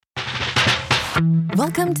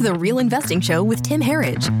Welcome to the Real Investing Show with Tim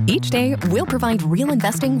Herridge. Each day, we'll provide real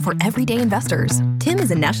investing for everyday investors. Tim is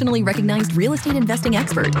a nationally recognized real estate investing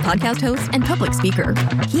expert, podcast host, and public speaker.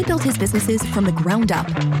 He built his businesses from the ground up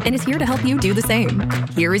and is here to help you do the same.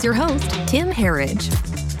 Here is your host, Tim Herridge.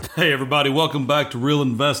 Hey, everybody. Welcome back to Real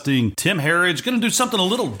Investing. Tim Herridge. Going to do something a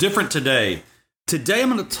little different today. Today, I'm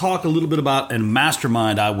going to talk a little bit about a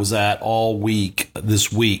mastermind I was at all week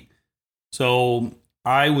this week. So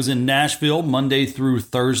I was in Nashville Monday through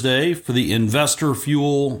Thursday for the Investor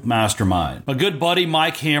Fuel Mastermind. My good buddy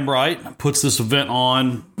Mike Hambright puts this event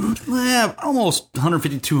on almost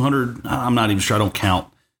 150, 200, I'm not even sure, I don't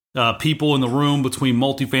count, people in the room between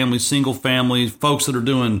multifamily, single family, folks that are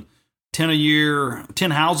doing 10 a year, 10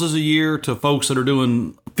 houses a year to folks that are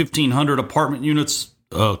doing 1,500 apartment units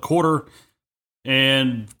a quarter,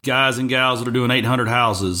 and guys and gals that are doing 800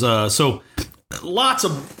 houses. So lots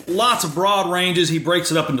of broad ranges. He breaks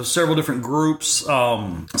it up into several different groups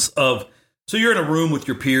so you're in a room with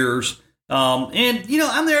your peers. And, you know,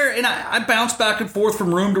 I'm there and I bounce back and forth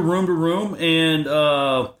from room to room to room. And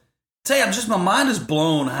my mind is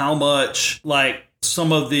blown how much like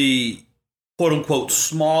some of the quote unquote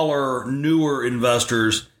smaller, newer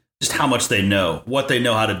investors, just how much they know, what they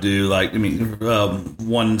know how to do. Like, I mean,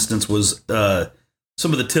 one instance was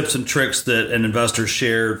some of the tips and tricks that an investor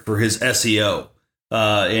shared for his SEO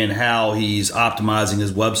and how he's optimizing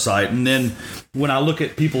his website. And then when I look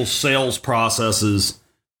at people's sales processes,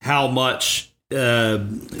 how much,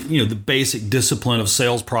 the basic discipline of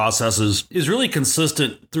sales processes is really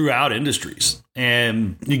consistent throughout industries.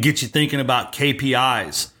 And it gets you thinking about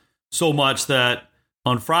KPIs so much that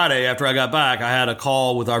on Friday, after I got back, I had a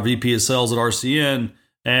call with our VP of sales at RCN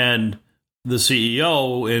and the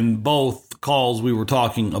CEO. In both calls, we were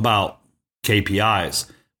talking about KPIs.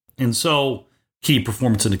 And so key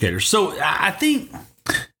performance indicators. So I think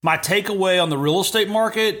my takeaway on the real estate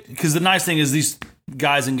market, because the nice thing is these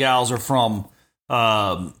guys and gals are from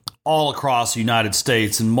all across the United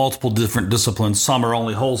States in multiple different disciplines. Some are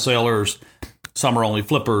only wholesalers, some are only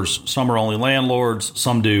flippers, some are only landlords,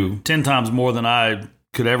 some do 10 times more than I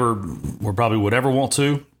could ever or probably would ever want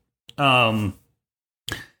to.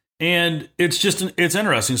 And it's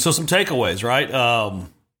interesting. So some takeaways, right?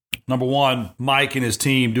 Number one, Mike and his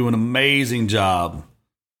team do an amazing job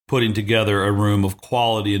putting together a room of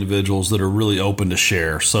quality individuals that are really open to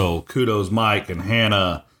share. So kudos, Mike and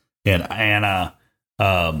Hannah and Anna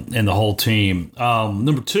and the whole team.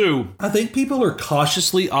 Number two, I think people are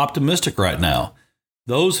cautiously optimistic right now.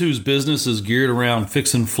 Those whose business is geared around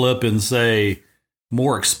fix and flip and say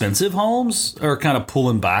more expensive homes are kind of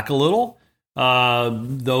pulling back a little.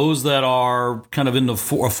 Those that are kind of in the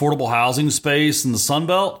affordable housing space in the Sun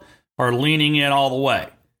Belt are leaning in all the way.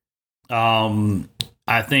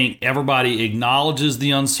 I think everybody acknowledges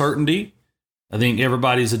the uncertainty. I think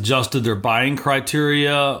everybody's adjusted their buying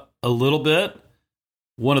criteria a little bit.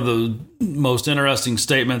 One of the most interesting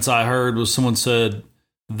statements I heard was someone said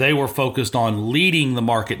they were focused on leading the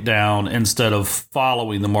market down instead of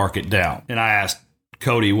following the market down. And I asked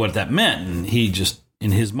Cody what that meant, and he just,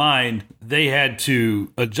 in his mind, they had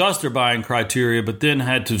to adjust their buying criteria, but then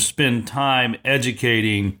had to spend time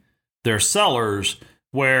educating their sellers,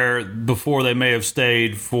 where before they may have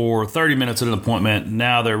stayed for 30 minutes at an appointment.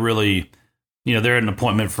 Now they're really, they're at an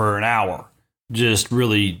appointment for an hour, just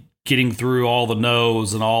really getting through all the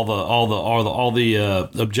no's and all the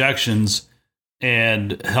objections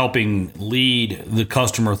and helping lead the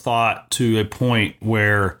customer thought to a point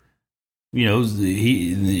where,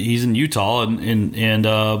 he's in Utah and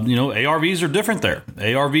ARVs are different there.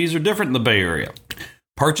 ARVs are different in the Bay Area.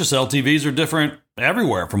 Purchase LTVs are different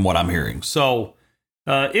everywhere from what I'm hearing. So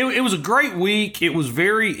it was a great week. It was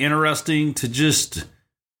very interesting to just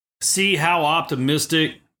see how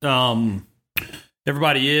optimistic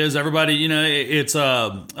everybody is. Everybody, it's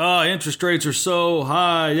interest rates are so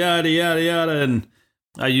high, yada, yada, yada. And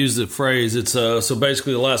I use the phrase, it's so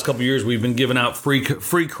basically the last couple of years we've been giving out free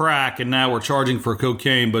crack, and now we're charging for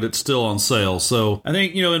cocaine, but it's still on sale. So I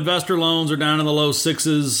think, investor loans are down in the low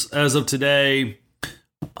sixes as of today.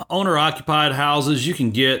 Owner occupied houses, you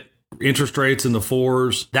can get interest rates in the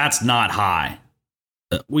fours. That's not high.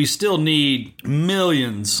 We still need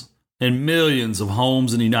millions and millions of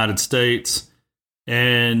homes in the United States.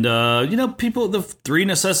 And, people, the three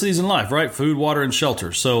necessities in life, right? Food, water, and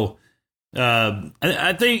shelter. So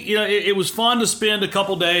I think, it was fun to spend a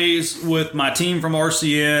couple days with my team from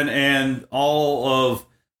RCN and all of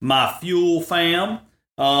my Fuel fam.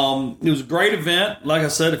 It was a great event. Like I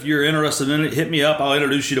said, if you're interested in it, hit me up. I'll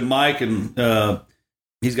introduce you to Mike, and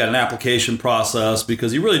he's got an application process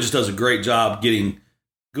because he really just does a great job getting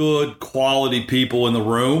good quality people in the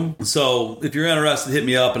room. So if you're interested, hit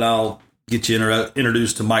me up and I'll get you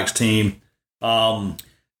introduced to Mike's team.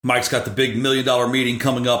 Mike's got the big $1 million meeting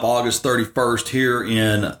coming up August 31st here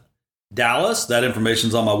in Dallas. That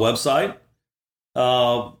information's on my website.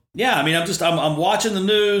 I'm watching the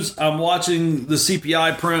news. I'm watching the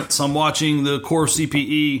CPI prints. I'm watching the core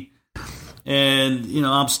CPE. And,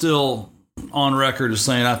 I'm still on record as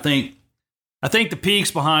saying I think the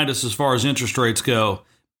peak's behind us as far as interest rates go.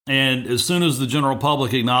 And as soon as the general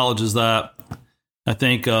public acknowledges that, I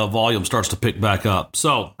think volume starts to pick back up.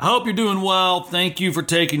 So I hope you're doing well. Thank you for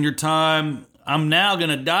taking your time. I'm now going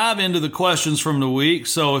to dive into the questions from the week.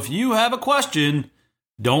 So if you have a question,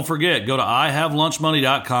 don't forget, go to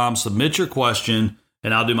ihavelunchmoney.com, submit your question,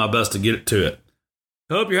 and I'll do my best to get to it.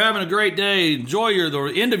 Hope you're having a great day. Enjoy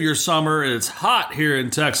the end of your summer. It's hot here in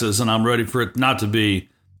Texas, and I'm ready for it not to be.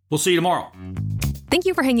 We'll see you tomorrow. Thank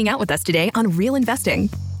you for hanging out with us today on Real Investing.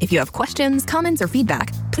 If you have questions, comments, or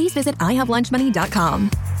feedback, please visit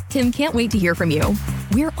ihavelunchmoney.com. Tim can't wait to hear from you.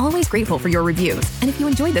 We're always grateful for your reviews, and if you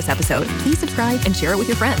enjoyed this episode, please subscribe and share it with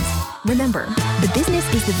your friends. Remember, the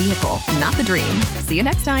business is the vehicle, not the dream. See you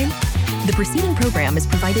next time. The preceding program is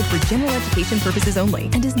provided for general education purposes only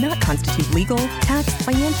and does not constitute legal, tax,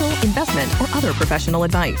 financial, investment, or other professional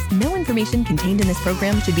advice. No information contained in this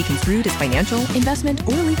program should be construed as financial, investment,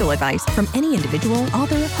 or legal advice from any individual,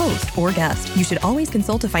 author, host, or guest. You should always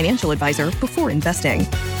consult a financial advisor before investing.